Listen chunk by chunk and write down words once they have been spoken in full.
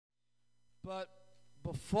But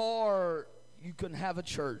before you can have a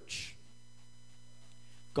church,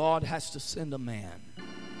 God has to send a man.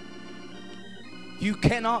 You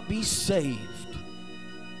cannot be saved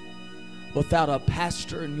without a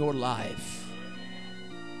pastor in your life.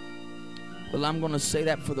 Well, I'm going to say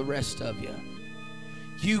that for the rest of you.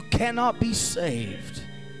 You cannot be saved.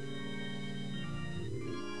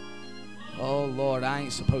 Oh, Lord, I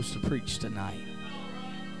ain't supposed to preach tonight.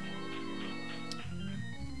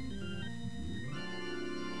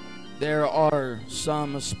 There are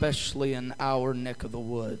some, especially in our neck of the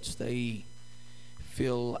woods, they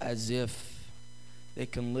feel as if they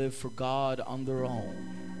can live for God on their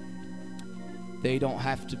own. They don't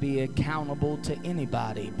have to be accountable to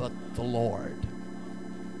anybody but the Lord.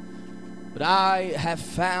 But I have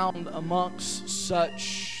found amongst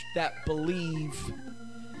such that believe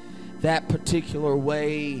that particular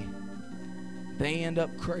way, they end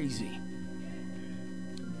up crazy.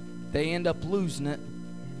 They end up losing it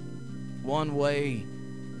one way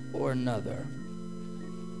or another.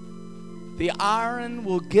 The iron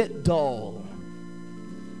will get dull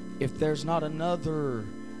if there's not another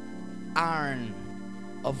iron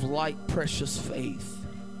of like precious faith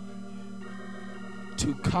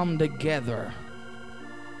to come together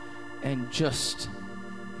and just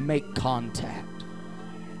make contact.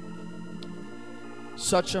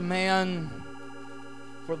 Such a man,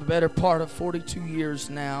 for the better part of 42 years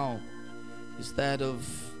now, is that of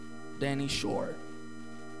Dannie Short.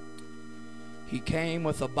 He came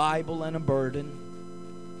with a Bible and a burden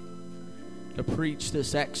to preach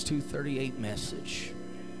this Acts 2:38 message,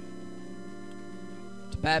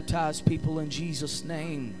 to baptize people in Jesus'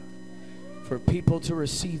 name, for people to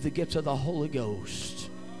receive the gift of the Holy Ghost,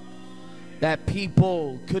 that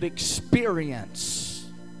people could experience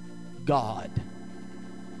God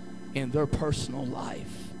in their personal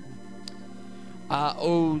life. I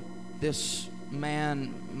owe this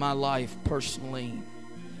man my life personally.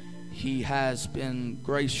 He has been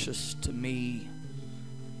gracious to me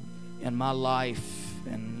in my life,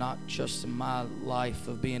 and not just in my life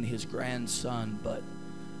of being his grandson, but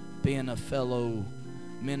being a fellow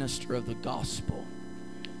minister of the gospel.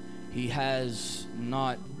 He has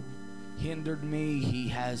not hindered me. He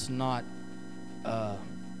has not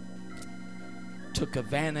took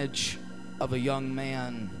advantage of a young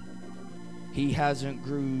man. He hasn't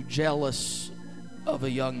grew jealous of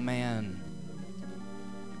a young man,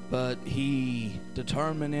 but he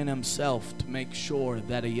determined in himself to make sure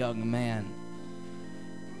that a young man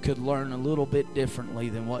could learn a little bit differently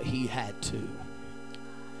than what he had to,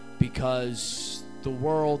 because the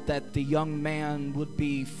world that the young man would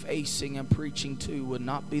be facing and preaching to would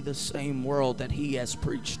not be the same world that he has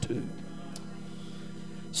preached to.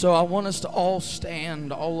 So I want us to all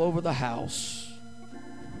stand all over the house.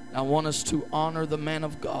 I want us to honor the man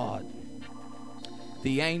of God,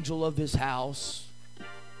 the angel of his house,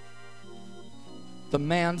 the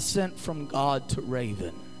man sent from God to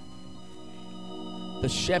Raven, the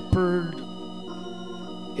shepherd,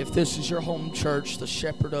 if this is your home church, the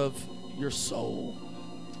shepherd of your soul,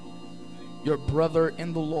 your brother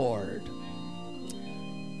in the Lord,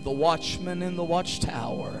 the watchman in the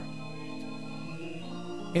watchtower.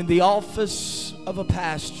 In the office of a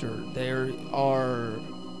pastor, there are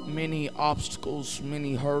many obstacles,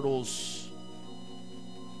 many hurdles.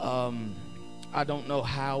 I don't know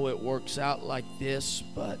how it works out like this,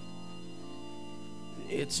 but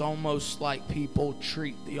it's almost like people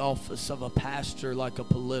treat the office of a pastor like a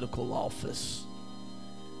political office.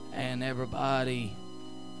 And everybody,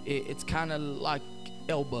 it's kind of like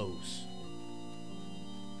elbows.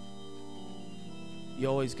 You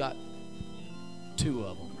always got two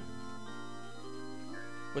of them.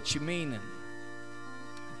 What you meaning?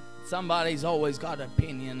 Somebody's always got an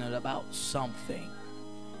opinion about something.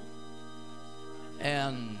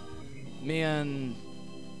 And men,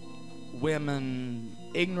 women,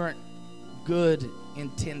 ignorant, good,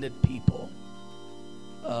 intended people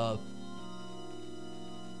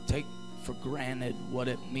take for granted what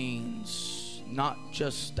it means not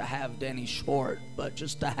just to have Dannie Short, but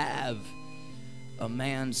just to have a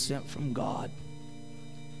man sent from God.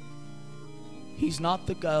 He's not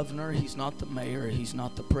the governor, he's not the mayor, he's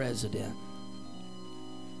not the president.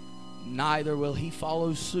 Neither will he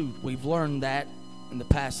follow suit. We've learned that in the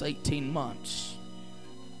past 18 months.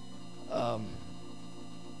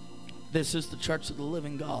 This is the Church of the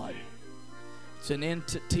Living God. It's an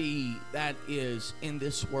entity that is in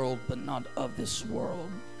this world, but not of this world.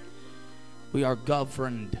 We are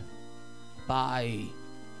governed by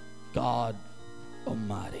God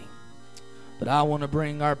Almighty. But I want to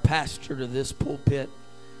bring our pastor to this pulpit,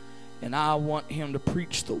 and I want him to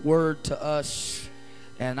preach the word to us.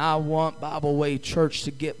 And I want Bible Way Church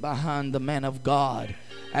to get behind the man of God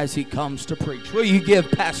as he comes to preach. Will you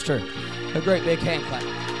give Pastor a great big hand clap?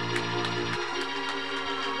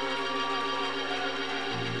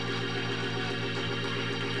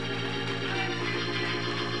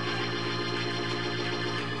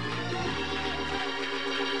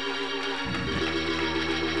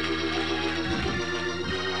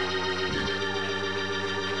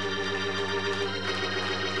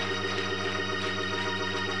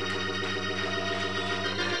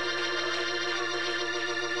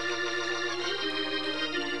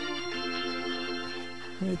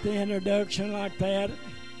 With the introduction like that,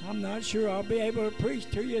 I'm not sure I'll be able to preach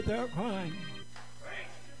to you without crying.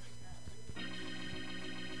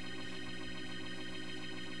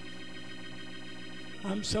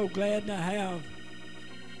 I'm so glad to have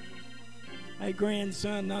a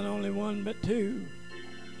grandson, not only one but two.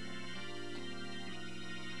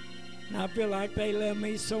 And I feel like they love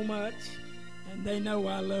me so much, and they know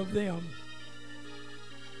I love them.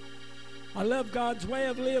 I love God's way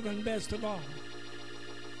of living best of all.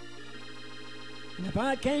 And if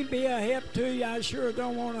I can't be a help to you, I sure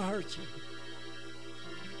don't want to hurt you.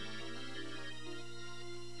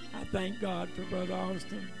 I thank God for Brother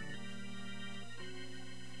Austin.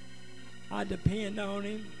 I depend on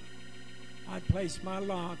him. I place my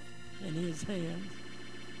life in his hands.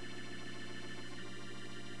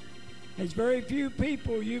 There's very few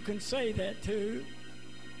people you can say that to,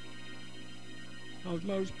 because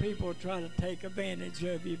most people try to take advantage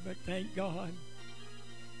of you, but thank God.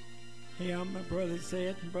 Him, my brother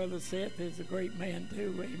Seth, and Brother Seth is a great man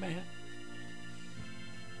too, amen.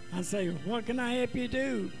 I say, what can I help you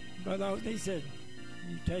do? Brother Austin, he said,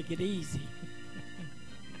 you take it easy.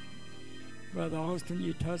 Brother Austin,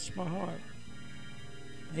 you touched my heart.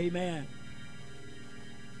 Amen.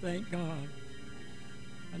 Thank God.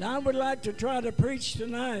 And I would like to try to preach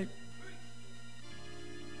tonight.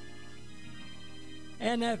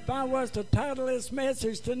 And if I was to title this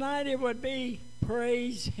message tonight, it would be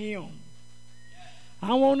Praise Him.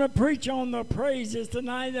 I want to preach on the praises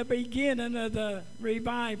tonight, the beginning of the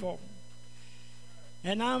revival.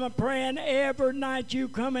 And I'm praying every night you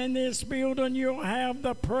come in this building, you'll have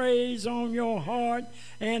the praise on your heart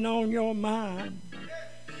and on your mind.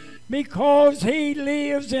 Because He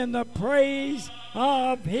lives in the praise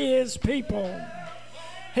of His people.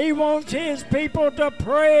 He wants His people to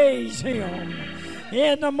praise Him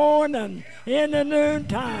in the morning, in the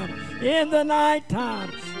noontime, in the nighttime.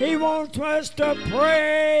 He wants us to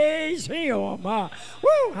praise Him.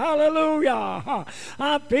 Woo, hallelujah.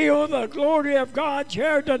 I feel the glory of God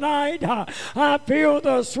here tonight. I feel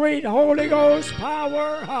the sweet Holy Ghost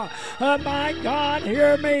power. My God,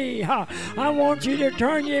 hear me. I want you to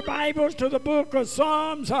turn your Bibles to the book of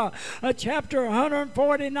Psalms, chapter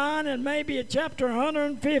 149 and maybe chapter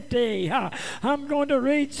 150. I'm going to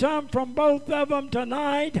read some from both of them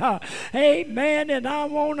tonight. Amen. And I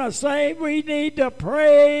want to say we need to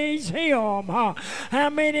praise Him. How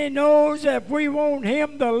many knows if we want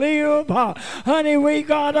Him to live, honey, we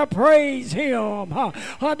got to praise Him. I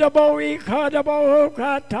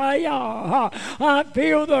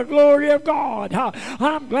feel the glory of God.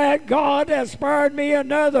 I'm glad God has spared me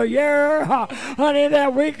another year, honey,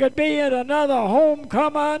 that we could be at another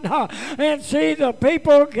homecoming and see the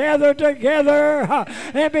people gather together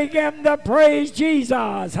and begin to praise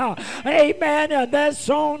Jesus. Amen. And that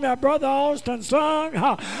song that Brother Austin sung,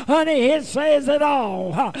 honey, it says it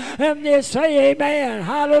all. And they say amen.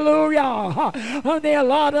 Hallelujah. Honey, a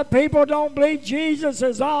lot of people don't believe Jesus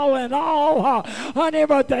is all in all. Honey,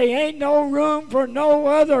 but they ain't no room for no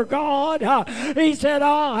other God. He said,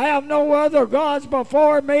 I'll have no other gods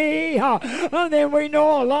before me. And then we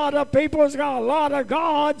know a lot of people's got a lot of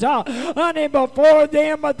gods, honey, before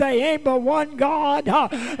them, but they ain't but one God.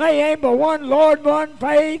 They ain't but one Lord, one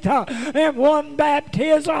faith, and one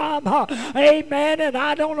baptism. Amen. And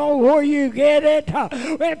I don't know where you get it.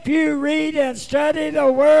 If you read and study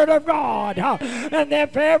the Word of God, and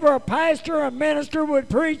if ever a pastor or minister would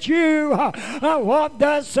preach you what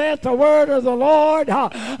thus saith the Word of the Lord,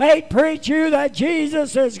 they preach you that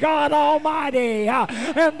Jesus is God Almighty,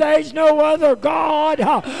 and there's no other God.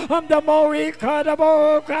 Well,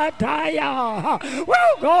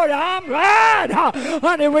 God, I'm glad,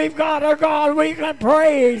 honey, we've got a God we can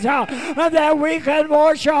praise, that we can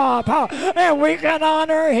worship, and we can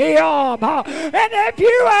honor Him. And if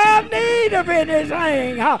you have need of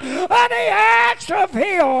anything, honey, ask of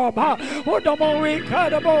Him.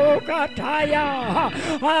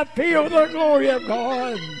 I feel the glory of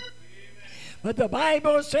God. But the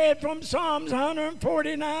Bible said from Psalms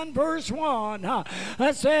 149 verse 1,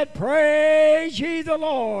 I said, praise ye the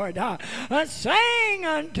Lord. Sing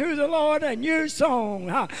unto the Lord a new song.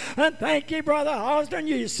 And thank you, Brother Austin,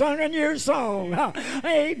 you sung a new song.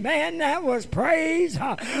 Amen. That was praise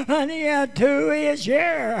unto his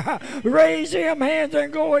year. Raise him hands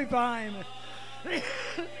and glorify him.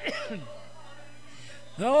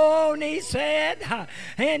 Oh, and he said,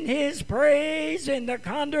 in his praise in the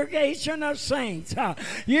congregation of saints,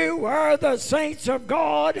 you are the saints of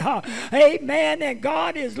God. Amen. And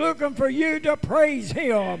God is looking for you to praise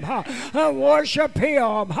him, worship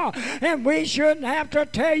him. And we shouldn't have to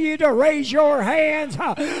tell you to raise your hands,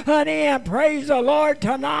 honey, and praise the Lord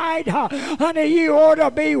tonight. Honey, you ought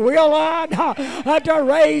to be willing to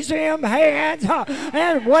raise him hands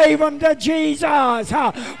and wave them to Jesus.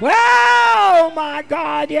 Well, my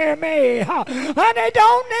God. Hear me. And they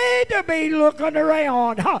don't need to be looking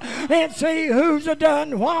around and see who's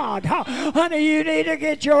done what. Honey, you need to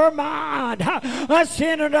get your mind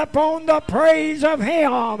centered upon the praise of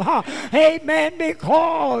him. Amen.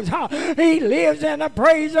 Because he lives in the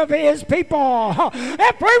praise of his people.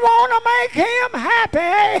 If we want to make him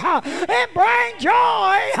happy and bring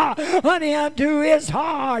joy honey, unto his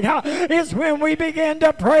heart, it's when we begin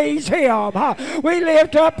to praise him. We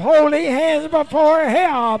lift up holy hands before him.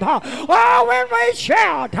 Oh, when we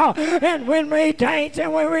shout and when we dance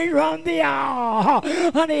and when we run the aisle,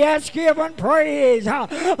 honey, that's giving praise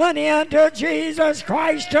honey, unto Jesus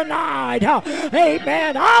Christ tonight.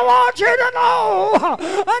 Amen. I want you to know,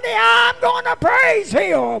 honey, I'm going to praise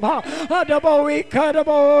him.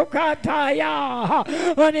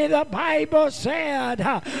 Honey, the Bible said,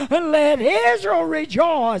 let Israel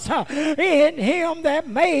rejoice in him that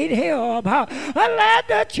made him. Let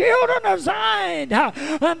the children of Zion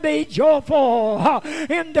and be joyful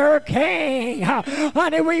in their King.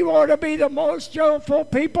 Honey, we want to be the most joyful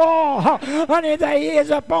people, honey, there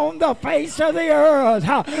is upon the face of the earth.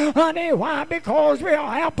 Honey, why? Because we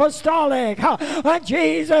are apostolic. In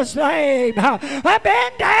Jesus' name, I've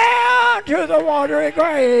been down to the watery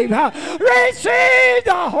grave. Receive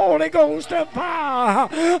the Holy Ghost and fire.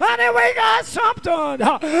 Honey, we got something,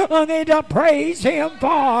 honey, to praise him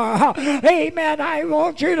for. Amen. I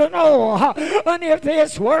want you to know, honey, if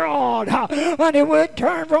this world, honey, would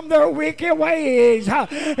turn from their wicked ways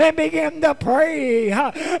and begin to pray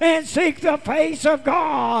and seek the face of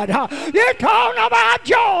God. You're talking about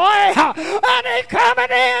joy, honey,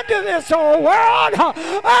 coming into this old world.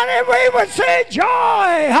 Honey, we would see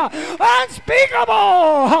joy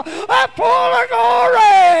unspeakable, full of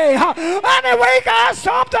glory. Honey, we got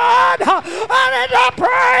something, honey, to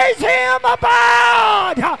praise him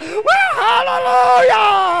about. Well,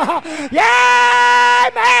 hallelujah. Yeah,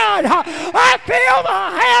 man. I feel the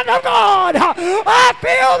hand of God. I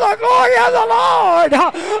feel the glory of the Lord.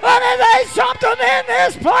 And there's something in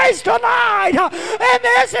this place tonight. And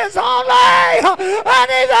this is only,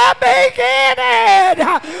 honey, the beginning.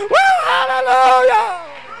 Woo, hallelujah.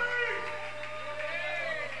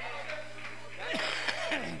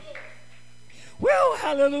 Well,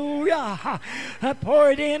 hallelujah. I pour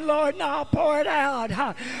it in, Lord, and I'll pour it out.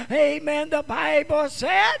 Amen. The Bible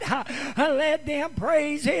said, let them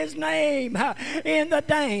praise his name in the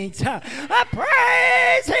dance.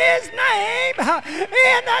 Praise his name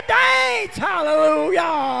in the dance.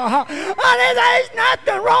 Hallelujah. Honey, there's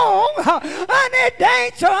nothing wrong, honey,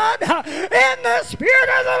 dancing in the Spirit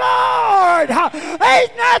of the Lord. There's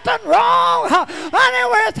nothing wrong, honey,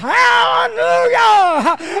 with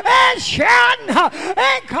hallelujah and shouting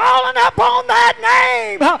and calling upon that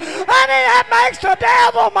name. Honey, that makes the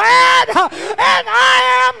devil mad, and I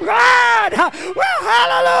am glad. Well,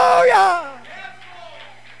 hallelujah.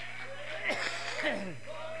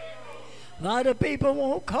 A lot of people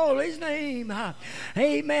won't call his name.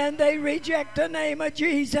 Amen. They reject the name of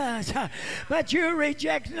Jesus. But you're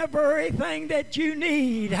rejecting the very thing that you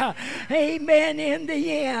need. Amen. In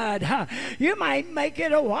the end, you might make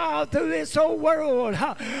it a while through this old world.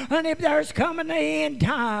 And if there's coming the end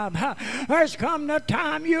time, there's coming a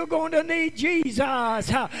time you're going to need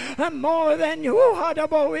Jesus. More than you.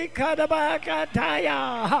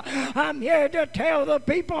 I'm here to tell the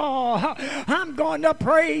people, I'm going to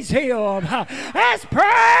praise him. Let's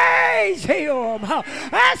praise him.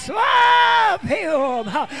 Let's love him.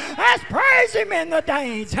 Let's praise him in the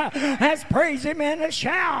dance. Let's praise him in the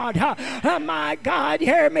shout. My God,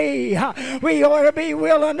 hear me. We ought to be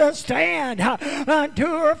willing to stand to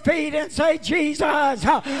our feet and say, Jesus,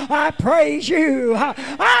 I praise you.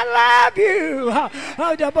 I love you.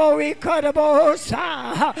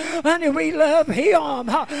 And we love him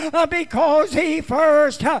because he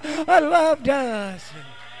first loved us.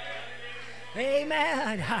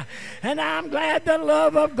 Amen. And I'm glad the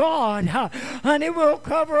love of God, and it will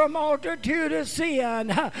cover a multitude of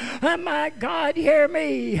sin. And my God, hear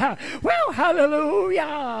me. Well,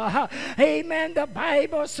 hallelujah. Amen. The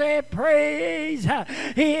Bible said, praise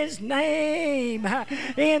his name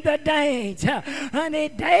in the dance. Honey,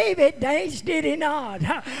 David danced, did he not?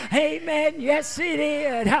 Amen. Yes, he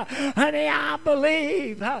did. Honey, I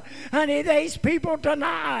believe, honey, these people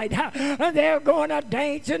tonight, they're going to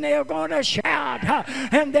dance and they're going to shout.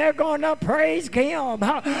 And they're going to praise Him.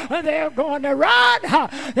 They're going to run.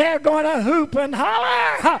 They're going to hoop and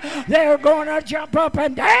holler. They're going to jump up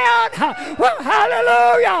and down. Well,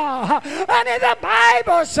 hallelujah. And the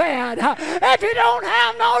Bible said, if you don't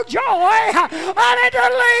have no joy, I need to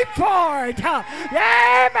leap for it.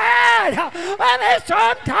 Amen. And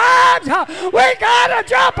sometimes we got to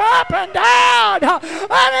jump up and down.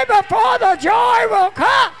 And before the joy will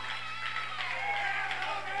come.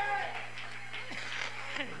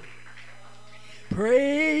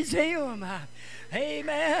 Praise Him.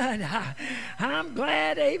 Amen. I'm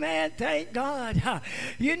glad, amen, thank God.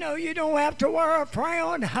 You know, you don't have to wear a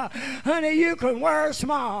frown. Honey, you can wear a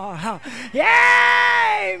smile.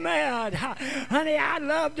 Yeah, amen. Honey, I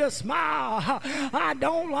love to smile. I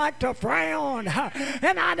don't like to frown.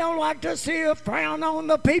 And I don't like to see a frown on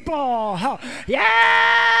the people.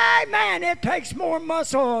 Yeah, man, it takes more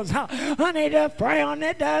muscles, honey, to frown than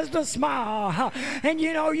it does to smile. And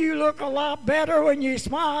you know, you look a lot better when you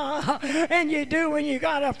smile. And you do when you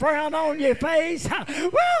got a frown on your face.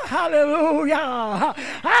 Well, hallelujah.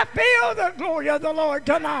 I feel the glory of the Lord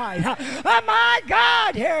tonight. My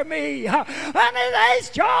God, hear me. And there's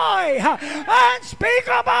joy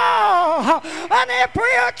unspeakable. And if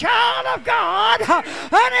we're a child of God,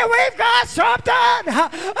 and we've got something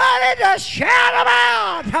to shout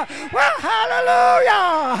about. Well,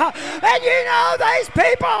 hallelujah. And you know these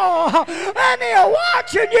people, and they're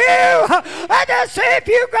watching you and to see if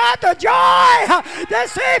you got the joy, to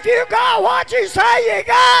see if you got what you say you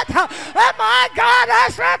got. And my God,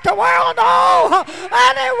 that's let the world know.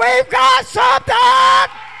 And then we've got something.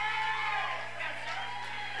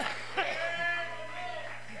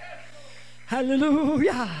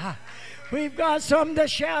 Hallelujah. We've got something to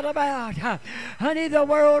shout about. Honey, the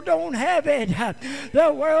world don't have it.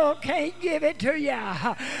 The world can't give it to you.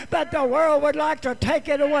 But the world would like to take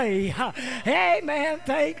it away. Amen.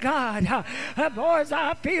 Thank God. Boys,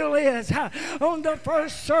 I feel is on the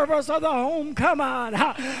first service of the homecoming.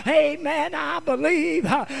 Amen. I believe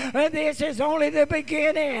this is only the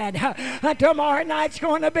beginning. Tomorrow night's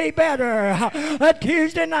going to be better.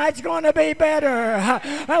 Tuesday night's going to be better.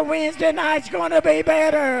 Wednesday night's going to be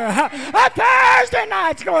better. Thursday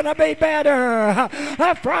night's going to be better.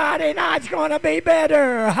 Friday night's going to be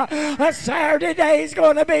better. Saturday day's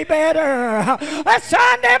going to be better.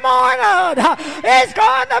 Sunday morning is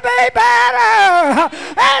going to be better.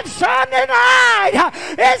 And Sunday night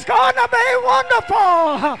is going to be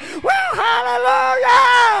wonderful. Well,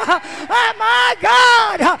 hallelujah. And my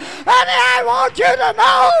God, and I want you to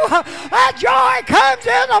know that joy comes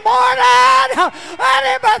in the morning.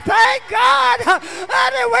 And but thank God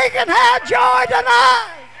that we can have joy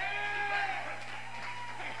tonight.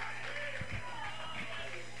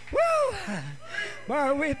 Woo!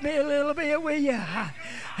 Bear with me a little bit, will you?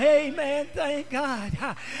 Amen. Thank God.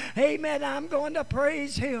 Amen. I'm going to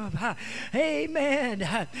praise Him.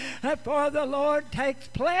 Amen. For the Lord takes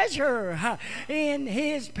pleasure in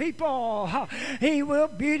His people. He will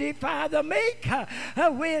beautify the meek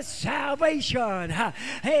with salvation.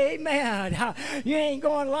 Amen. You ain't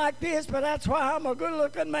going like this, but that's why I'm a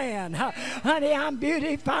good-looking man. Honey, I'm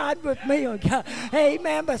beautified with milk.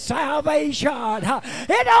 Amen. But salvation.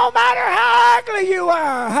 It don't matter how ugly you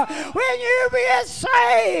are. When you be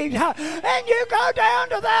saved, and you go down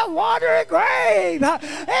to that watery grave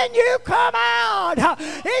and you come out,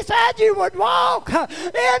 He said you would walk in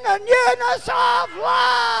the newness of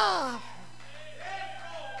life.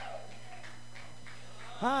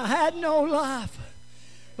 I had no life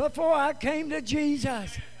before I came to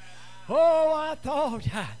Jesus. Oh, I thought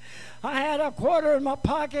I had a quarter in my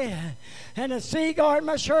pocket and a cigar in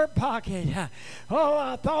my shirt pocket. Oh,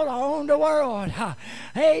 I thought I owned the world.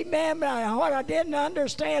 Amen. But what I didn't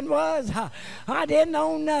understand was I didn't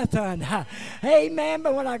own nothing. Amen.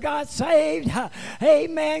 But when I got saved,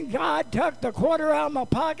 amen, God took the quarter out of my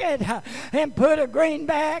pocket and put a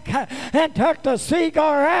greenback and took the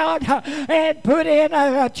cigar out and put in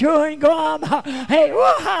a chewing gum. Hey,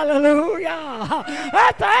 oh, hallelujah.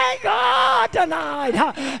 I thank God tonight.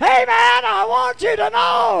 Amen. I want you to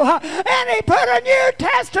know. And He put a New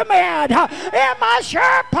Testament in my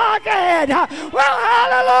shirt pocket. Well,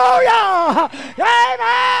 hallelujah.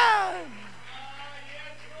 Amen.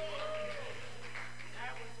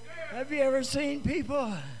 Have you ever seen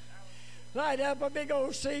people light up a big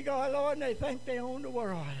old cigar, Lord, and they think they own the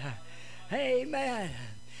world? Amen.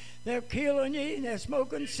 They're killing you and they're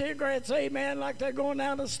smoking cigarettes, amen, like they're going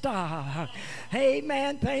out of style.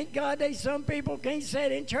 Amen. Thank God some people can't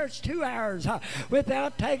sit in church 2 hours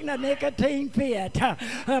without taking a nicotine fit.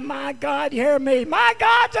 My God, hear me. My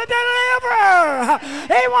God's a deliverer.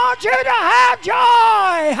 He wants you to have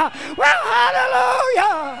joy. Well,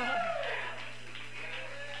 hallelujah.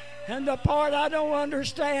 And the part I don't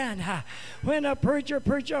understand, when a preacher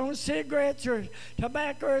preaches on cigarettes or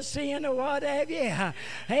tobacco or sin or what have you,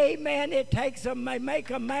 amen, it takes them, they make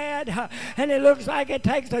them mad, and it looks like it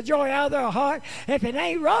takes the joy out of their heart. If it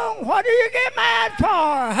ain't wrong, what do you get mad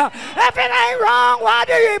for? If it ain't wrong, what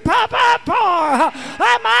do you pop up for?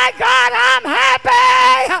 Oh my God, I'm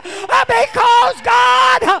happy because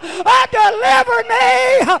God delivered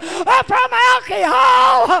me from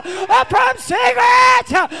alcohol, from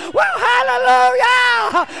cigarettes. Well,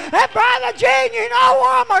 hallelujah. And Brother Gene, you know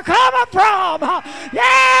where I'm coming from.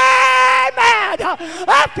 Yeah, amen.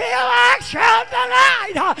 I feel like shouting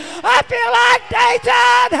tonight. I feel like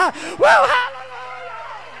dancing. Well, hallelujah.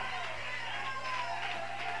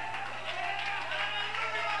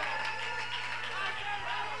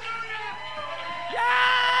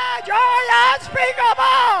 Yeah, joy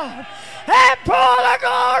unspeakable and full of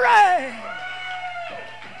glory.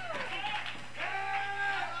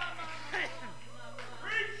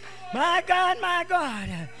 My God, my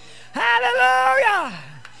God. Hallelujah.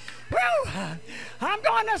 Woo. I'm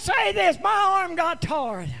going to say this. My arm got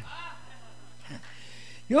tired.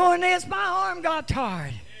 Doing this, my arm got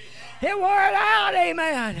tired. It wore it out,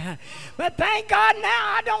 amen. But thank God now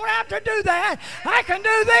I don't have to do that. I can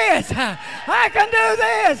do this. I can do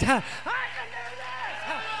this. I can do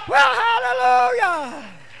this. Well, hallelujah.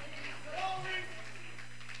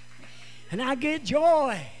 And I get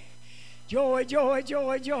joy. Joy, joy,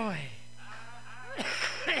 joy, joy.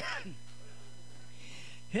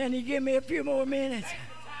 Can you give me a few more minutes?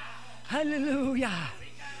 Hallelujah.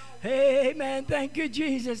 Amen. Thank you,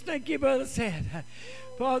 Jesus. Thank you, Brother Seth.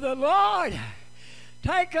 For the Lord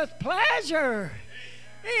taketh pleasure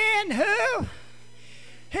in who?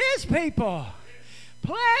 His people.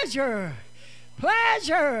 Pleasure.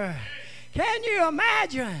 Pleasure. Can you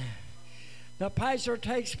imagine? The pastor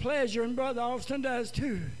takes pleasure, and Brother Austin does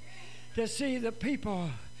too, to see the people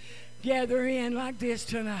gather in like this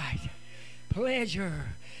tonight. Pleasure.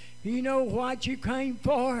 You know what you came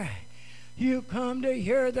for? You come to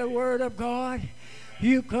hear the word of God.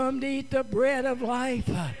 You come to eat the bread of life.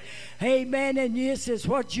 Amen. And this is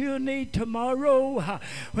what you need tomorrow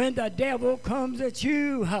when the devil comes at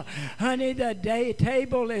you. Honey, the day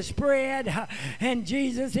table is spread and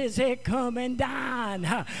Jesus is here, come and dine.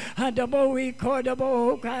 I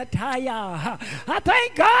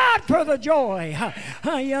thank God for the joy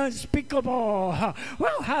unspeakable.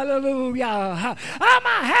 Well, hallelujah. I'm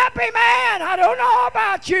a happy man. I don't know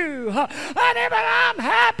about you, honey, but I'm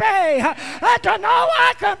happy to know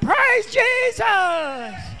I can praise Jesus.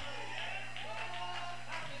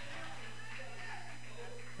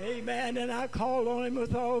 Amen. And I call on him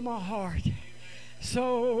with all my heart,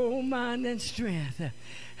 soul, mind, and strength.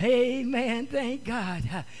 Amen. Thank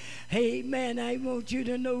God. Amen. I want you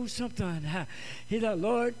to know something. The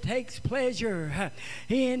Lord takes pleasure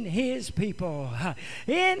in his people.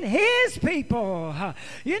 In his people.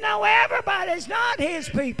 You know, everybody's not his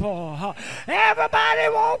people. Everybody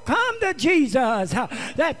won't come to Jesus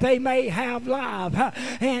that they may have life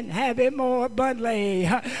and have it more abundantly.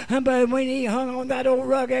 But when he hung on that old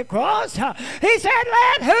rugged cross, he said,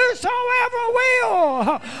 let whosoever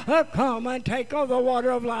will come and take of the water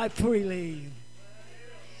of life freely.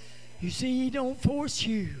 You see, he don't force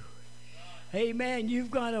you. Amen. You've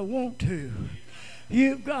got to want to.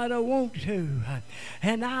 You've got to want to.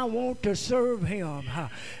 And I want to serve him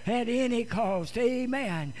at any cost.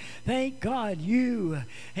 Amen. Thank God you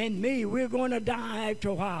and me, we're going to die after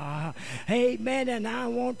a while. Amen. And I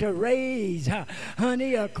want to raise,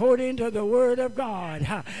 honey, according to the word of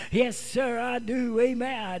God. Yes, sir, I do.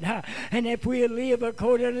 Amen. And if we live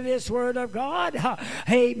according to this word of God,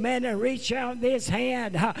 amen, and reach out this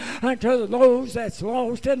hand unto those that's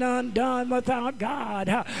lost and undone without God.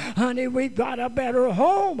 Honey, we've got a better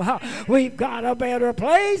home. We've got a better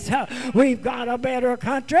place. We've got a better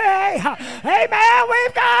country. Amen.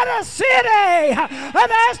 We've got a city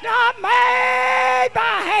that's not made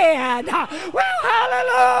by hand. Well,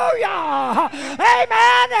 hallelujah.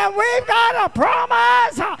 Amen. And we've got a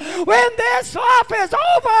promise. When this life is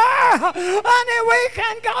over, honey, we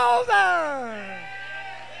can go there.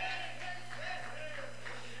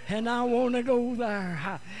 And I want to go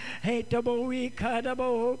there.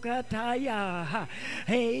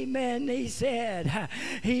 Amen. He said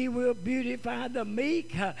he will beautify the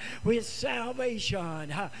meek with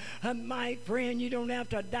salvation. My friend, you don't have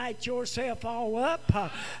to dite yourself all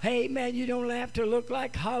up. Amen. You don't have to look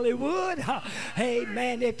like Hollywood.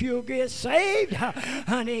 Amen. If you'll get saved,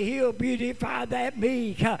 honey, he'll beautify that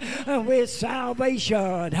meek with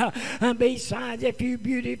salvation. And besides, if you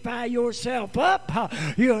beautify yourself up,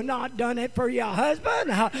 you're not done it for your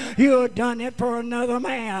husband. You're done it for another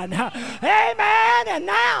man. Amen. And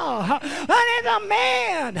now, honey, the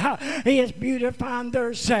man is beautifying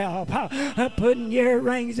themselves, putting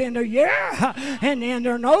earrings in their ear and in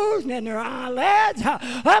their nose and in their eyelids.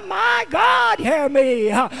 My God, hear me.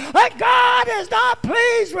 God is not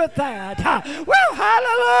pleased with that. Well,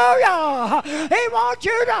 hallelujah. He wants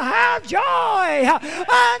you to have joy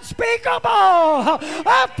unspeakable,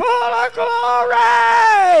 full of glory.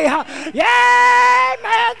 Yeah,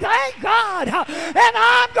 man, thank God. And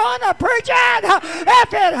I'm going to preach it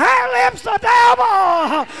if it hair lips the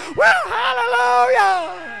devil. Well,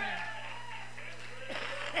 hallelujah.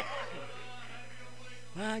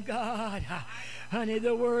 My God. Honey,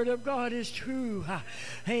 the Word of God is true.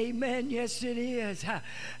 Amen. Yes, it is.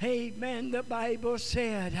 Amen. The Bible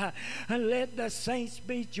said, let the saints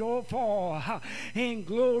be joyful in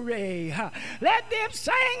glory. Let them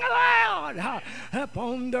sing aloud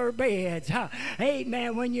upon their beds.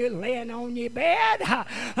 Amen. When you're laying on your bed,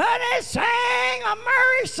 honey, sing a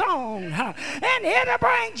merry song. And it'll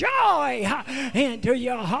bring joy into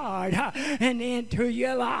your heart and into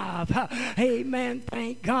your life. Amen.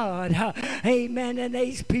 Thank God. Amen. And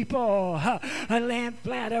these people laying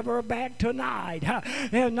flat over her back tonight.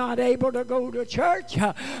 They're not able to go to church,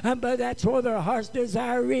 but that's where their heart's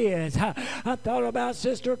desire is. I thought about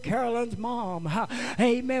Sister Carolyn's mom.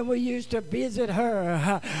 Amen. We used to visit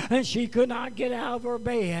her, and she could not get out of her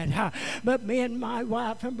bed. But me and my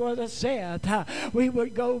wife and Brother Seth, we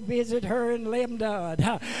would go visit her in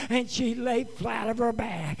Limdud, and she'd lay flat over her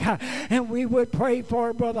back, and we would pray for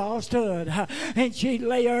her, Brother Austin, and she'd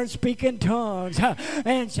lay there and speak in tongues.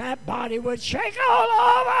 And that body would shake all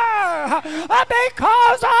over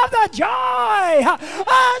because of the joy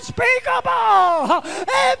unspeakable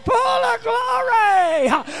and full of glory.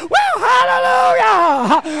 Well,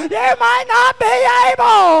 hallelujah. You might not be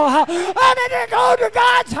able to go to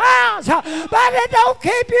God's house, but it don't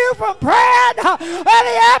keep you from praying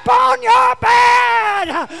up on your bed.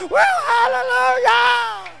 Well,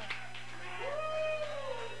 hallelujah.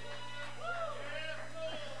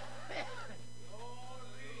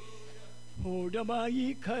 Lord,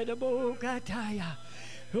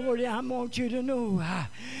 I want you to know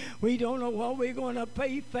we don't know what we're going to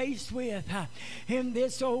be faced with in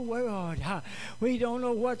this old world. We don't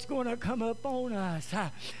know what's going to come up on us.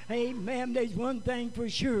 Amen. There's one thing for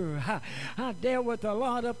sure. I've dealt with a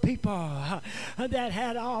lot of people that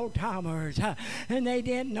had Alzheimer's, and they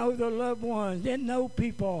didn't know their loved ones, didn't know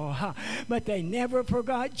people, but they never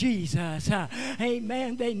forgot Jesus.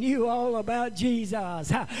 Amen. They knew all about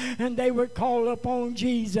Jesus, and they would call upon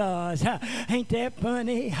Jesus. Ain't that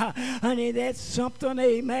funny? Honey, that's something,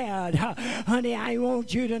 amen. Honey, I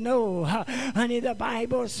want you to know, honey, the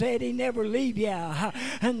Bible said he never leave you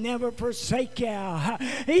and never forsake you.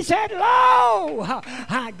 He said, lo,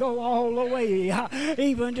 I go all the way,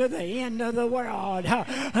 even to the end of the world.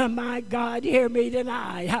 My God, hear me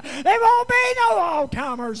tonight. There won't be no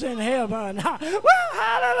Alzheimer's in heaven. Well,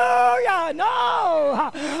 hallelujah.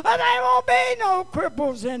 No, there won't be no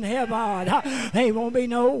cripples in heaven. There won't be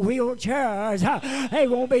no wheelchairs. There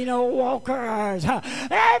won't be no walkers. Amen.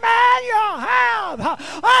 You'll have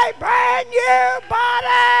a brand new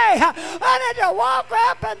body to walk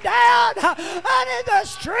up and down in the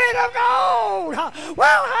street of gold.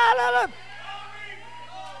 Well, hallelujah.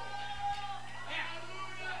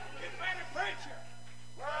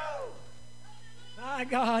 My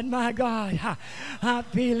God, my God, I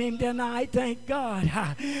feel him tonight, thank God.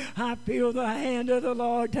 I feel the hand of the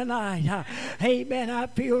Lord tonight. Amen. I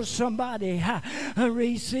feel somebody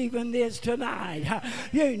receiving this tonight.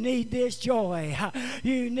 You need this joy.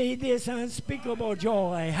 You need this unspeakable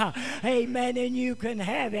joy. Amen. And you can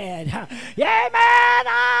have it. Yeah, man,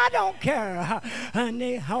 I don't care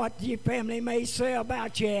what your family may say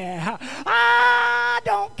about you. I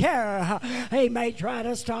don't care. They may try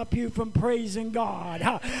to stop you from praising God.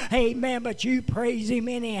 Amen. But you praise him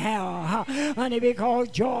anyhow. Honey, because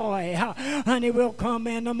joy, honey, will come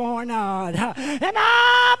in the morning. And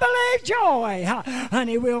I believe joy,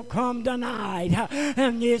 honey, will come tonight.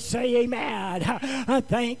 And you say amen.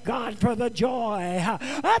 Thank God for the joy.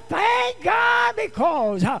 Thank God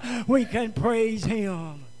because we can praise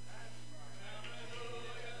him.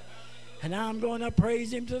 And I'm going to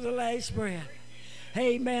praise him to the last breath.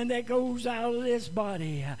 Amen. That goes out of this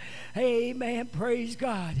body. Amen. Praise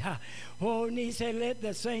God. Oh, and he said, let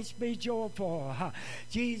the saints be joyful.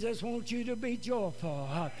 Jesus wants you to be joyful.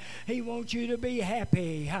 He wants you to be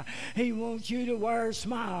happy. He wants you to wear a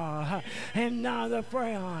smile and not a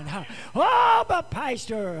frown. Oh, but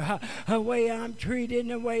Pastor, the way I'm treated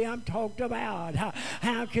and the way I'm talked about,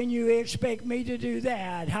 how can you expect me to do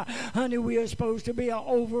that? Honey, we are supposed to be an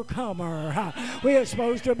overcomer. We are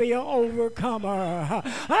supposed to be an overcomer.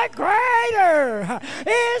 A greater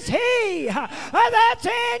is he that's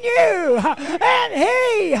in you and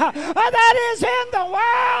he that is in the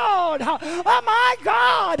world. Oh my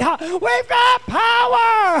God, we've got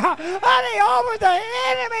power, honey, over the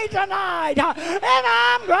enemy tonight. And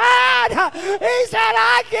I'm glad he said,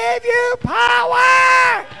 I give you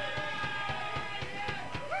power.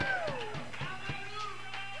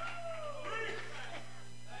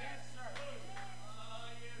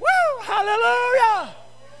 Woo, hallelujah.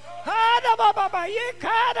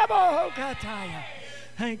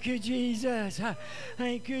 Thank you, Jesus.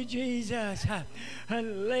 Thank you, Jesus.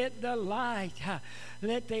 And let the light,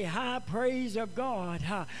 let the high praise of God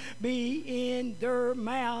be in their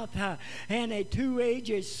mouth and a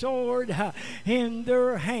two-edged sword in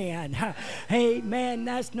their hand. Amen.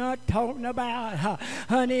 That's not talking about,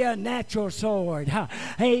 honey, a natural sword.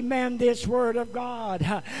 Amen. This word of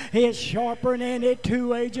God is sharper than a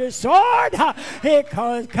two-edged sword. It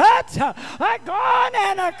cuts a gone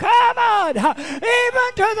and a coming,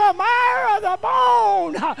 even to the marrow of the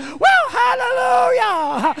bone. Well,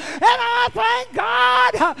 hallelujah. And I thank God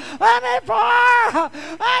and for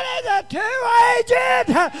the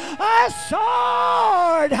two-edged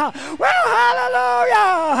sword. Well,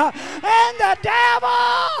 hallelujah. And the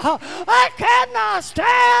devil I cannot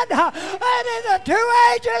stand the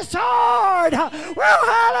two-edged sword. Well,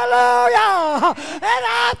 hallelujah. And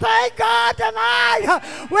I thank God tonight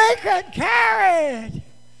we can carry it.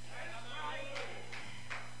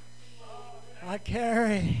 I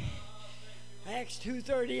carry Acts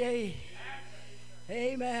 2:38.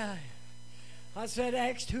 Amen. I said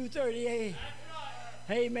Acts 2:38.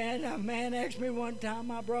 Amen. A man asked me one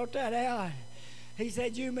time, I brought that out. He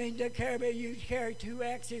said, you mean to carry, you carry two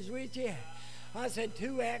axes with you? I said,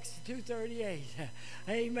 2 Acts 2:38.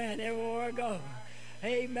 Amen. Everywhere I go.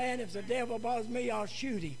 Amen. If the devil bothers me, I'll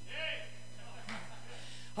shoot him.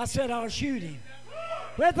 I said, I'll shoot him.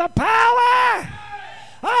 With the power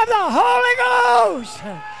of the Holy Ghost.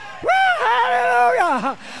 Woo,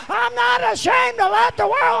 hallelujah. I'm not ashamed to let the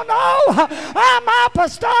world know I'm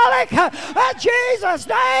apostolic. In Jesus'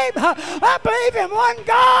 name, I believe in one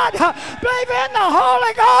God, believe in the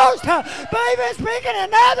Holy Ghost, believe in speaking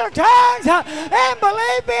in other tongues, and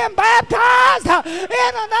believe being baptized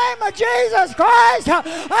in the name of Jesus Christ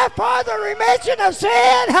for the remission of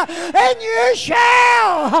sin, and you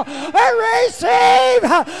shall receive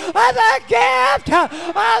the gift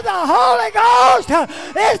of the Holy Ghost.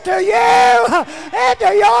 It's to you and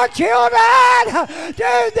to your children,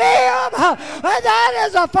 to them that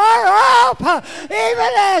is afar off,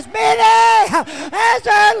 even as many as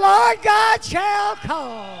the Lord God shall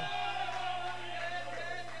call.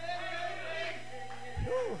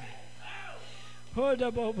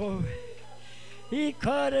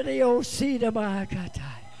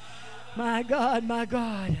 My God, my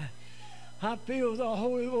God, I feel the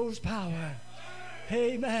Holy Ghost power.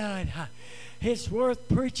 Amen. It's worth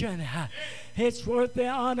preaching. It's worth the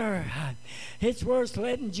honor. It's worth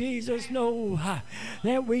letting Jesus know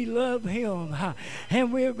that we love him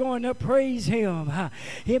and we're going to praise him.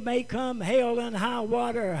 It may come hell and high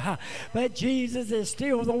water, but Jesus is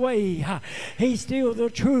still the way. He's still the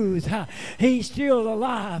truth. He's still the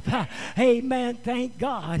life. Amen. Thank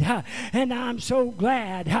God. And I'm so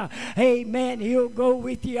glad. Amen. He'll go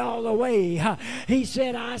with you all the way. He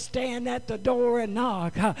said, I stand at the door and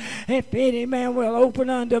knock. If any man will open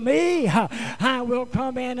unto me, I will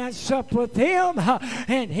come in and sup with him,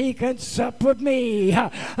 and he can sup with me.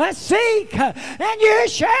 Seek, and you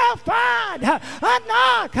shall find.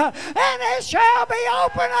 Knock, and it shall be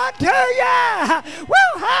open unto you.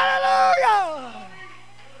 Well, hallelujah.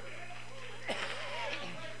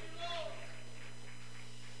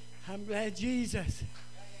 I'm glad Jesus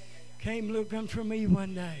came looking for me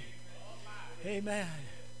one day. Amen.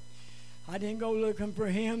 I didn't go looking for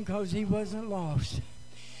him because he wasn't lost.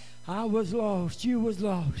 I was lost. You was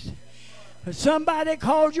lost. But somebody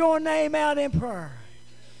called your name out in prayer.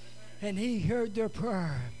 And he heard their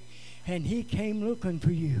prayer. And he came looking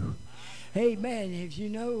for you. Amen. If you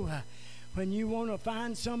know, when you want to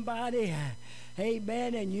find somebody,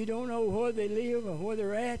 amen, and you don't know where they live or where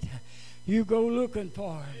they're at, you go looking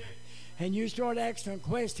for them. and you start asking a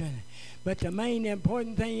question. But the main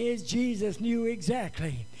important thing is Jesus knew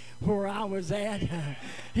exactly where I was at.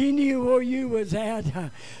 He knew where you was at.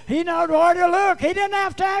 He knew where to look. He didn't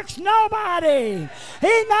have to ask nobody.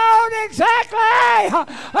 He knew exactly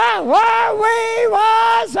where we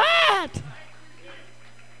was at.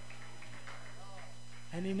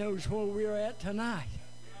 And he knows where we're at tonight.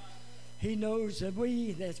 He knows that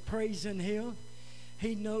we that's praising him.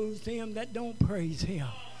 He knows them that don't praise him.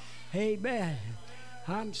 Amen.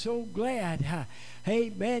 I'm so glad.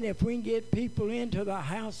 Amen. If we can get people into the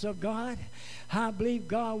house of God, I believe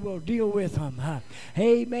God will deal with them.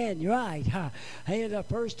 Amen. Right. Hey, the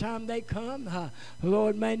first time they come, the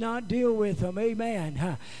Lord may not deal with them.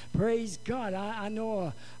 Amen. Praise God. I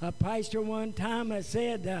know a pastor one time that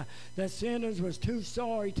said the sinners was too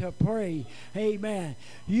sorry to pray. Amen.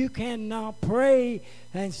 You cannot pray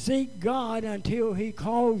and seek God until he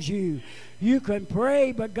calls you. You can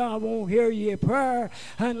pray, but God won't hear your prayer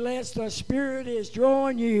unless the Spirit is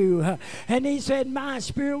drawing you. And he said, my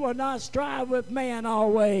spirit will not strive with man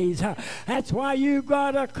always. That's why you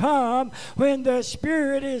got to come when the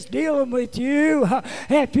Spirit is dealing with you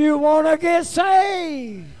if you want to get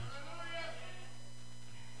saved.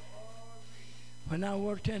 When I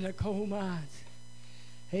worked in the coal mines,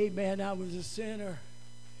 amen, I was a sinner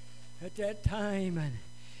at that time, and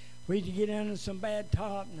we'd get under some bad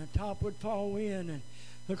top, and the top would fall in, and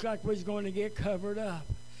looked like we was going to get covered up.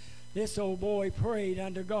 This old boy prayed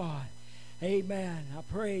unto God. Amen. I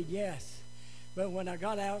prayed, yes. But when I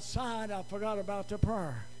got outside, I forgot about the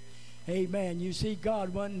prayer. Amen. You see,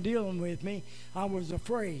 God wasn't dealing with me. I was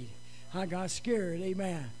afraid. I got scared.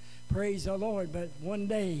 Amen. Praise the Lord. But one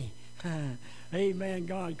day, amen,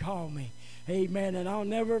 God called me. Amen. And I'll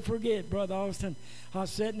never forget, Brother Austin, I was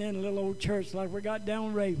sitting in a little old church like we got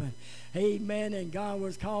down Raven. Amen. And God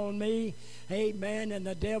was calling me. Amen. And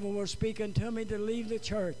the devil was speaking to me to leave the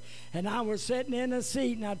church. And I was sitting in a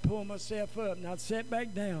seat, and I'd pull myself up, and I'd sit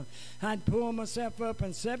back down. I'd pull myself up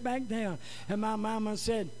and sit back down. And my mama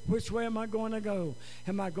said, which way am I going to go?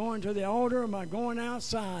 Am I going to the altar, or am I going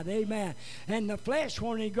outside? Amen. And the flesh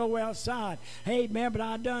wanted to go outside. Amen. But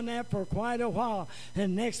I'd done that for quite a while.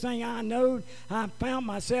 And next thing I know, I found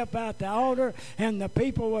myself at the altar, and the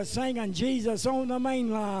people were singing Jesus on the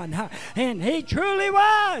main line. And he truly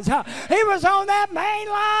was. He was on that main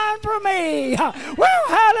line for me. Well,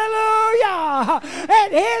 hallelujah.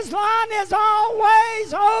 And his line is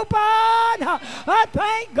always open. I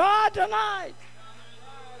thank God tonight.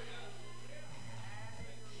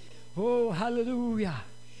 Oh, hallelujah.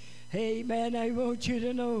 Amen. I want you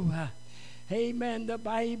to know. Amen. The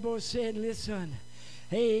Bible said, listen.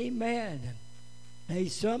 Amen.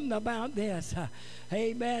 There's something about this.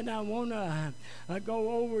 Amen. I want to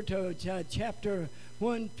go over to chapter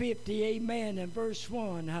 150. Amen. And verse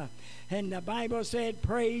 1. And the Bible said,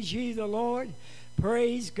 praise ye the Lord.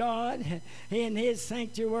 Praise God in his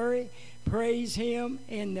sanctuary. Praise him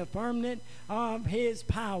in the firmament of his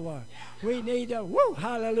power. We need to, woo,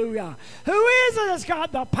 hallelujah. Who is it that's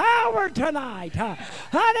got the power tonight?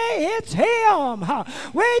 Honey, it's him.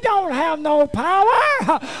 We don't have no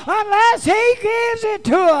power unless he gives it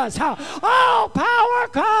to us. All power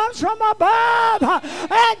comes from above,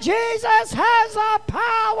 and Jesus has the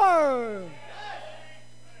power.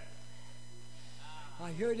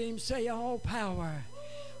 I heard him say all power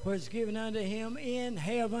was given unto him in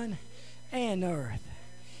heaven and earth.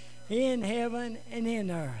 In heaven and in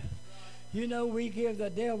earth. You know, we give the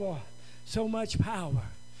devil so much power.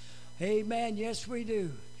 Amen. Yes, we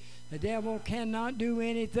do. The devil cannot do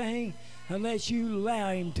anything unless you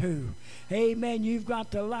allow him to. Amen. You've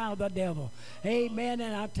got to allow the devil. Amen.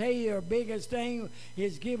 And I tell you, the biggest thing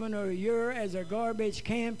is giving her ear as a garbage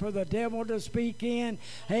can for the devil to speak in.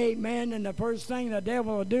 Amen. And the first thing the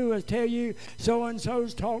devil will do is tell you,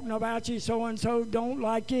 so-and-so's talking about you, so-and-so don't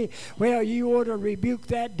like you. Well, you ought to rebuke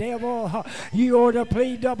that devil. You ought to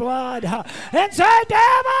plead the blood and say,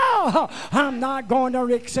 devil, I'm not going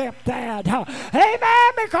to accept that.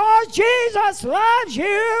 Amen. Because Jesus loves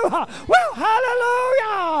you. Well,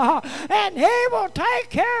 hallelujah. And he will take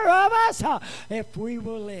care of us if we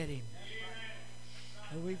will let him.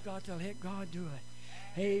 And we've got to let God do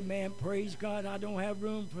it. Amen. Praise God. I don't have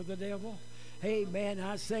room for the devil. Amen.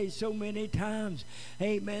 I say so many times,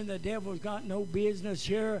 amen, the devil's got no business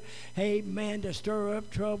here, amen, to stir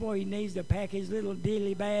up trouble. He needs to pack his little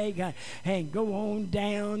dilly bag and go on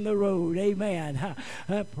down the road. Amen.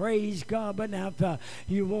 Praise God. But now if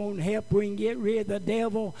you want help, we can get rid of the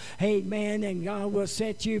devil. Amen. And God will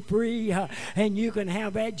set you free. And you can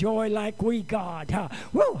have that joy like we got.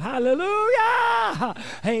 Woo, hallelujah.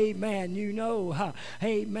 Amen. You know,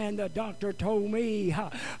 amen, the doctor told me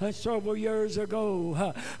several years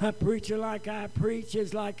ago, a preacher like I preach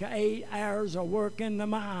is like 8 hours of work in the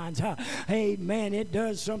mines. Amen. It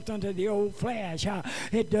does something to the old flesh.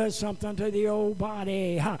 It does something to the old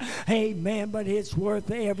body. Amen. But it's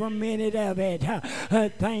worth every minute of it.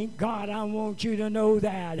 Thank God. I want you to know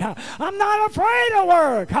that. I'm not afraid to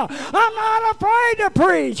work. I'm not afraid to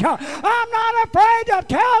preach. I'm not afraid to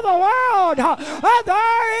tell the world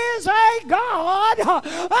there is a God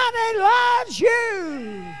and He loves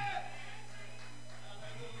you.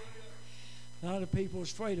 A lot of people are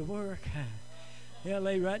afraid of work. They'll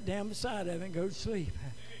lay right down beside of it and go to sleep.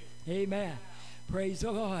 Amen. Praise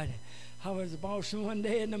the Lord. I was a boss one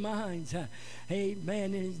day in the mines.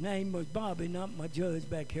 Amen. And his name was Bobby, not my judge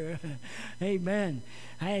back here. Amen.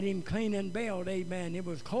 I had him cleaning belt. Amen. It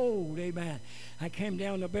was cold. Amen. I came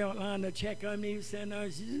down the belt line to check on him. He was sitting there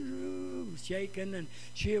shaking and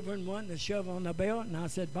shivering, wanting to shovel on the belt. And I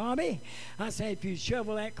said, Bobby, I said, if you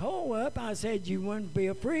shovel that coal up, I said, you wouldn't be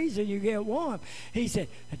a freezer. You get warm. He said,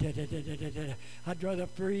 I'd rather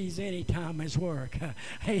freeze any time as work.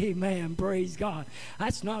 Amen. Praise God.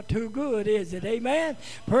 That's not too good, is it? Amen.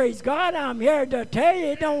 Praise God. I'm here to tell you,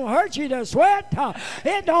 it don't hurt you to sweat.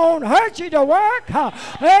 It don't hurt you to work.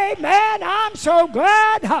 Amen. I'm so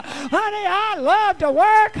glad. Honey, I love to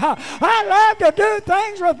work. I love to do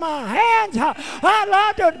things with my hands. I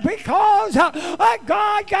love to, because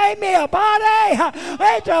God gave me a body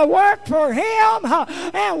to work for Him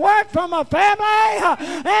and work for my family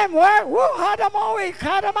and work.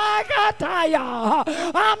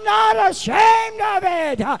 I'm not ashamed of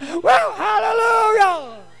it. Woo,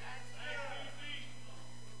 hallelujah.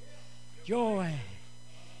 Joy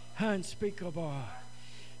unspeakable.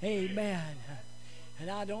 Amen. And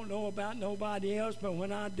I don't know about nobody else, but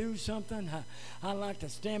when I do something, I like to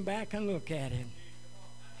stand back and look at it.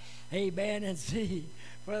 Amen. And see,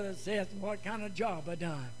 Brother Seth, what kind of job I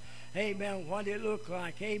done. Amen. What it looked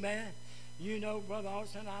like. Amen. You know, Brother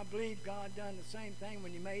Austin, I believe God done the same thing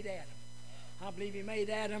when He made Adam. I believe He made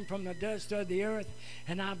Adam from the dust of the earth,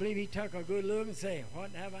 and I believe He took a good look and said,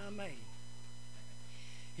 what have I made?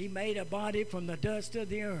 He made a body from the dust of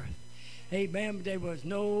the earth. Amen. But there was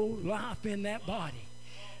no life in that body.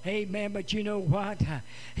 Amen. But you know what?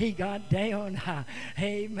 He got down.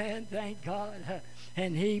 Amen. Thank God.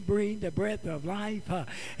 And He breathed the breath of life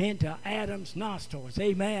into Adam's nostrils.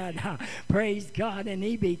 Amen. Praise God. And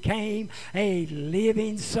he became a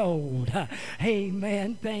living soul.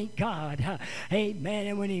 Amen. Thank God. Amen.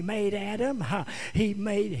 And when He made Adam, He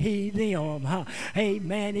made them.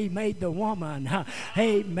 Amen. He made the woman.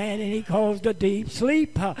 Amen. And He caused a deep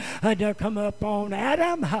sleep to come up on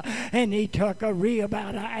Adam. And He took a rib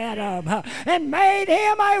out of Adam and made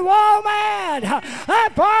him a woman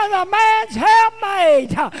for the man's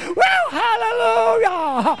helpmate. Well,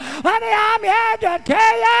 hallelujah. Honey, I'm here to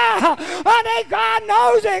tell you, honey, God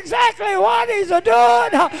knows exactly what He's doing,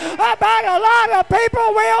 but a lot of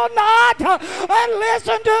people will not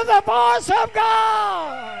listen to the voice of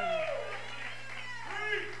God.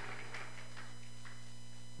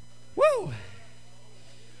 Woo!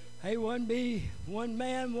 Hey, wouldn't be one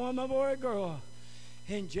man, woman, or a girl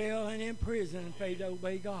in jail and in prison if they'd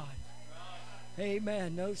obey God.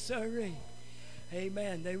 Amen. No sirree.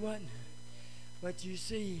 Amen. They wouldn't. But you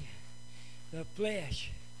see, the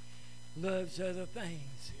flesh loves other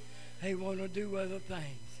things. They want to do other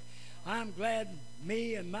things. I'm glad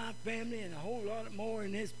me and my family and a whole lot more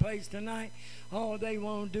in this place tonight, all they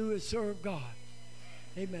want to do is serve God.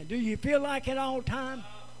 Amen. Do you feel like it all the time?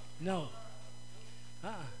 No.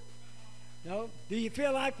 No. Do you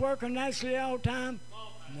feel like working naturally all the time?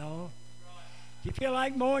 No. Do you feel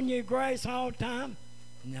like mowing your grass all the time?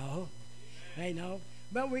 No. Hey, no.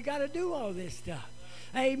 But we got to do all this stuff.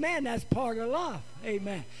 Amen. That's part of life.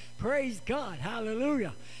 Amen. Praise God.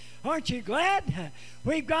 Hallelujah. Aren't you glad?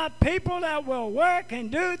 We've got people that will work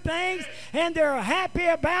and do things, and they're happy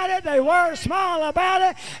about it. They wear a smile about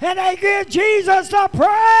it, and they give Jesus the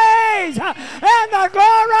praise and the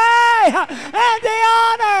glory and the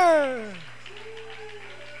honor.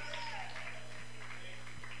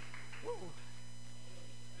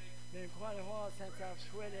 Been quite a while since I've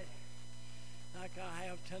sweated like I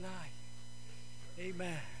have tonight.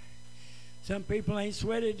 Amen. Some people ain't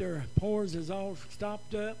sweated, their pores is all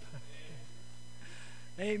stopped up.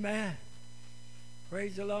 Amen.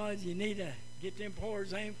 Praise the Lord. You need to get them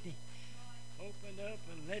pores empty, opened up,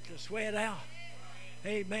 and let the sweat out.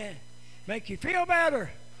 Amen. Make you feel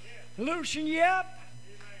better. Loosen you up.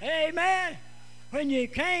 Amen. When you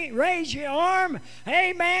can't raise your arm,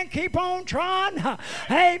 amen, keep on trying.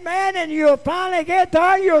 Amen. And you'll finally get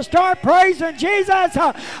there. You'll start praising Jesus.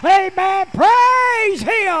 Amen. Praise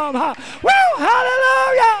Him. Woo!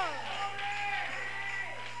 Hallelujah.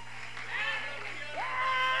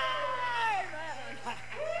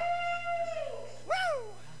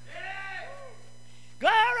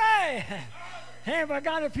 Glory! Have I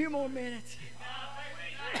got a few more minutes?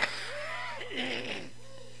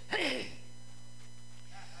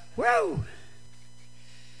 Woo!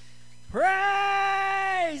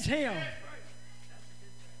 Praise Him.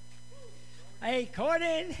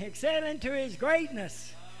 According, excelling to His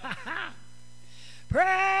greatness.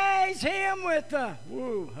 Praise Him with the,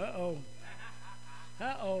 woo, uh-oh.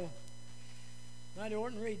 Uh-oh. I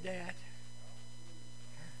oughtn't read that.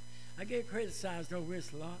 I get criticized over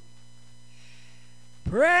this a lot.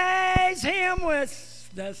 Praise Him with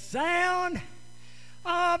the sound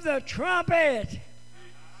of the trumpet.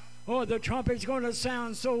 Oh, the trumpet's going to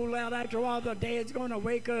sound so loud after a while the dead's going to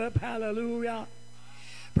wake up. Hallelujah.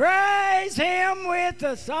 Praise Him with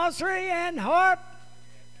the psaltery and harp.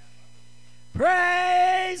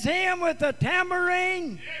 Praise Him with the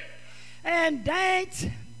tambourine and dance.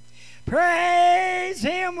 Praise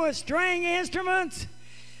Him with string instruments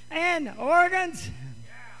and organs.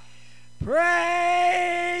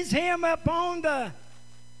 Praise Him upon the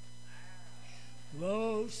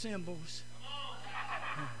low cymbals.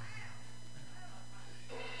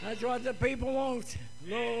 That's what the people want.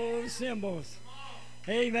 Low cymbals.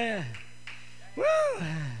 Amen. Woo!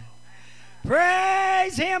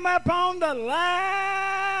 Praise Him upon the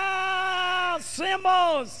loud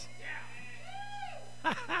cymbals.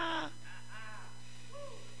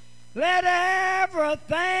 Let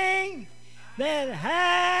everything that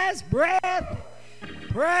has breath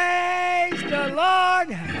praise the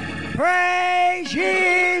Lord. Praise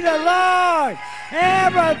ye the Lord.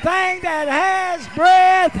 Everything that has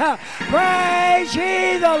breath, praise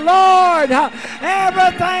ye the Lord.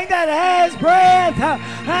 Everything that has breath,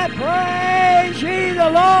 praise ye the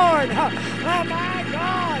Lord. Oh my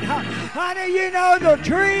God, honey, you know the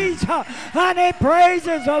trees, honey,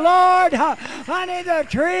 praises the Lord. Honey, the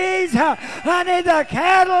trees, honey, the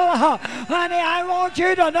cattle, honey, I want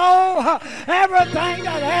you to know everything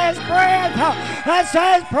that has breath that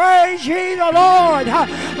says praise ye the Lord.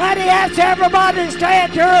 Honey, ask everybody to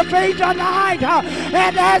stand to your feet tonight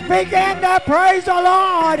and let's begin to praise the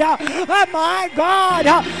Lord. Oh my God,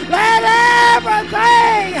 let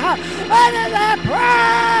everything, let that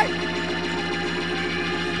praise.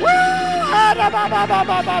 Woo!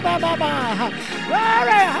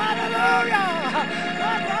 Glory, hallelujah!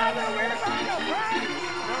 Father, we're going to praise.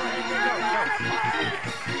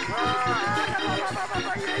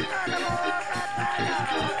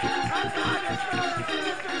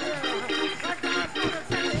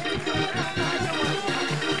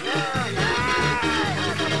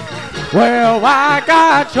 Well, I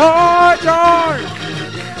got joy, joy,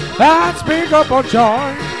 unspeakable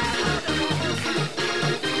joy.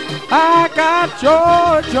 I got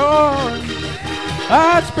joy, joy,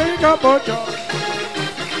 unspeakable joy.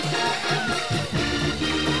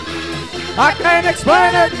 I can't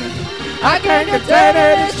explain it, I can't contain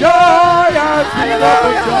it. It's joy,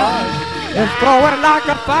 unspeakable joy. It's flowing like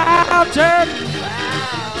a fountain,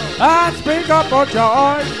 unspeakable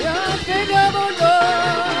joy. Unspeakable joy.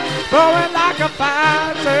 Flowing like a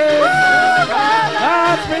fountain,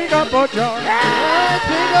 unspeakable joy.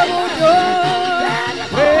 Unspeakable joy.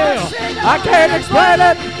 Well, I can't explain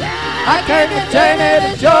it, I can't contain it.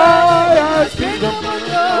 It's joy unspeakable.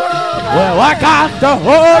 Well, I got the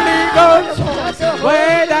Holy Ghost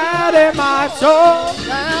way down in my soul.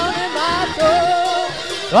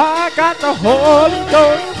 I got the Holy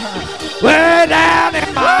Ghost way down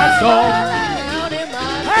in my soul.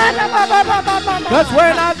 Cause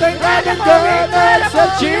when I think of the goodness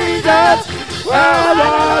of Jesus, well,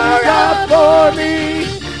 all He done for me.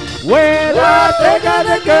 When I think of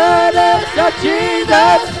the goodness of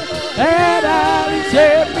Jesus and how He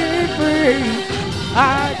set me free,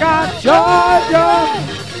 I got joy, joy,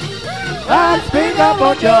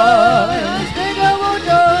 unspeakable joy, unspeakable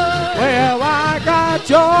joy. Well, I got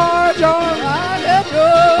joy, joy,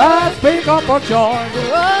 unspeakable joy,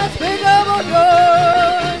 unspeakable joy.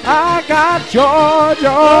 I got joy,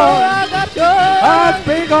 joy,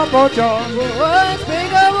 unspeakable joy,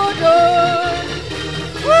 unspeakable joy.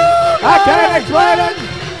 Woo! I can't explain it.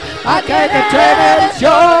 I can't contain it. It's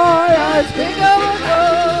joy unspeakable.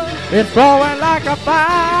 It's flowing like a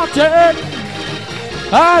fountain.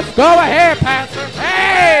 Let's go ahead, Pastor.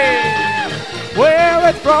 Hey! Well,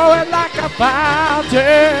 it's flowing like a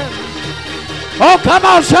fountain. Oh, come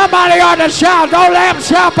on, somebody ought to shout. Don't let him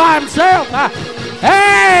shout by himself.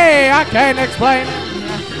 Hey, I can't explain it.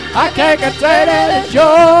 I can't contain it. It's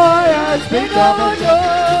joy unspeakable.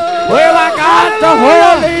 Well, I got the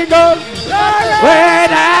Holy Ghost way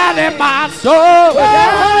down in my soul. Well,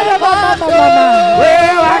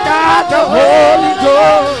 I got the Holy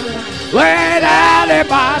Ghost way down in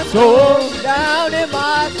my soul. Down in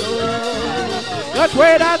my soul. That's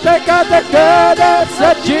when I think of the goodness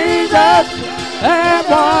of Jesus and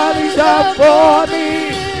what He's done for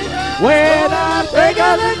me. When I think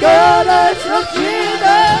of the goodness of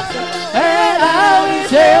Jesus and how He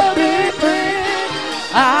set me free,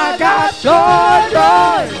 I got joy,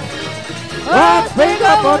 joy,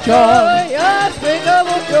 unspeakable joy,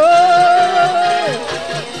 unspeakable joy.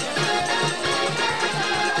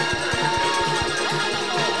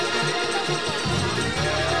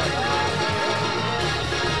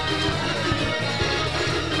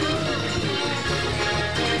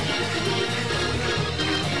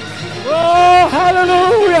 Oh,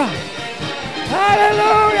 hallelujah!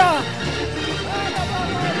 Hallelujah!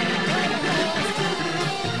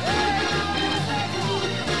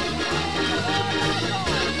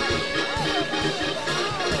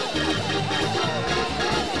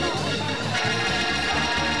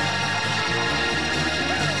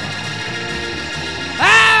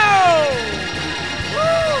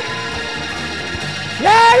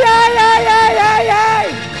 Yeah!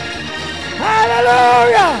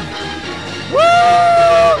 Hallelujah! Woo!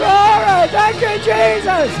 Glory! Thank you,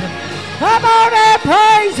 Jesus! Come on and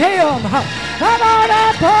praise Him! Come on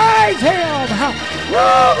and praise Him!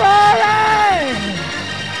 Woo! Glory!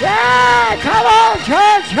 Yeah! Come on,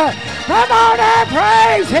 church! Come on and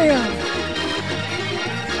praise Him!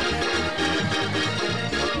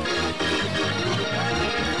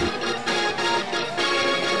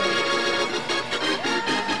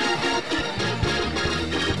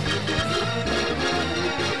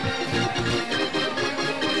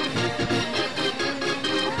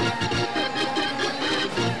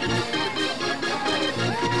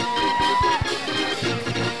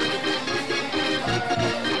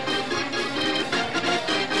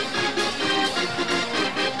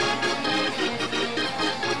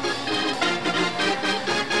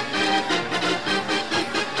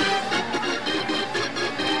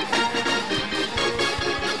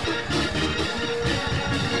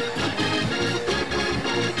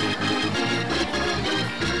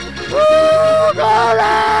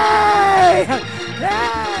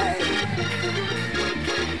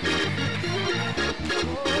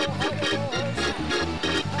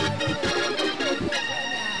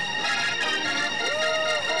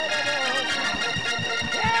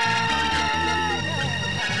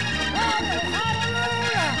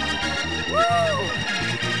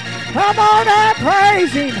 Come on and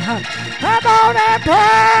praise Him. Come on and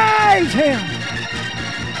praise Him.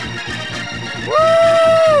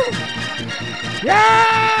 Woo!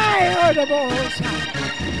 Yay! The boys.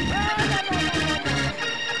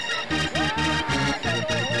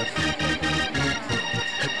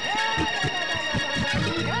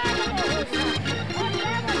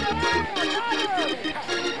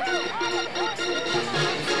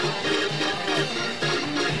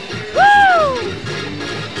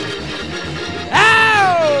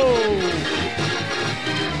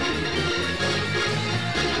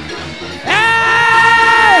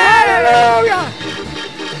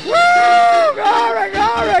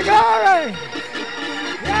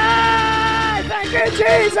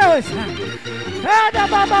 Jesus!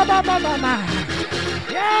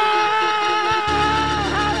 Yeah!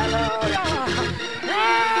 Hallelujah!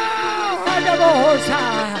 Yeah!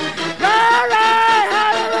 Glory!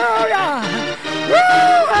 Hallelujah!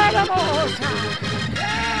 Woo! Hallelujah!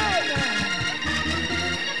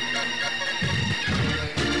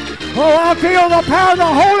 Oh, I feel the power of the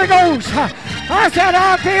Holy Ghost. I said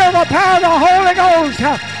I feel the power of the Holy Ghost.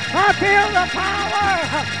 I feel the power of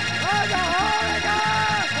the Holy Ghost.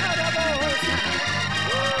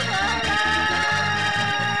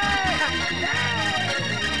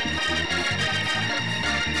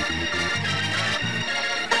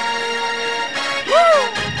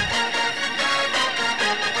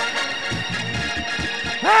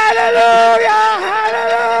 Hallelujah!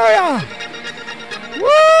 Hallelujah!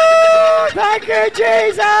 Woo! Thank you,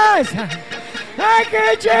 Jesus! Thank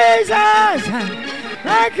you, Jesus!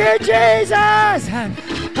 Thank you, Jesus!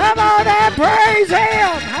 Come on and praise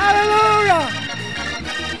Him. Hallelujah.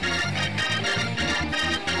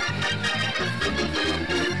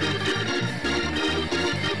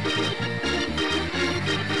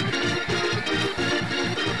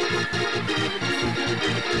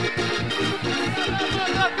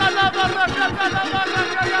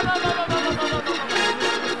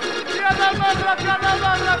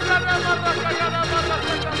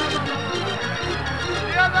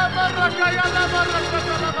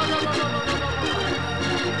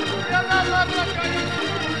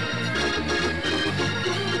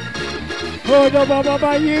 Oh,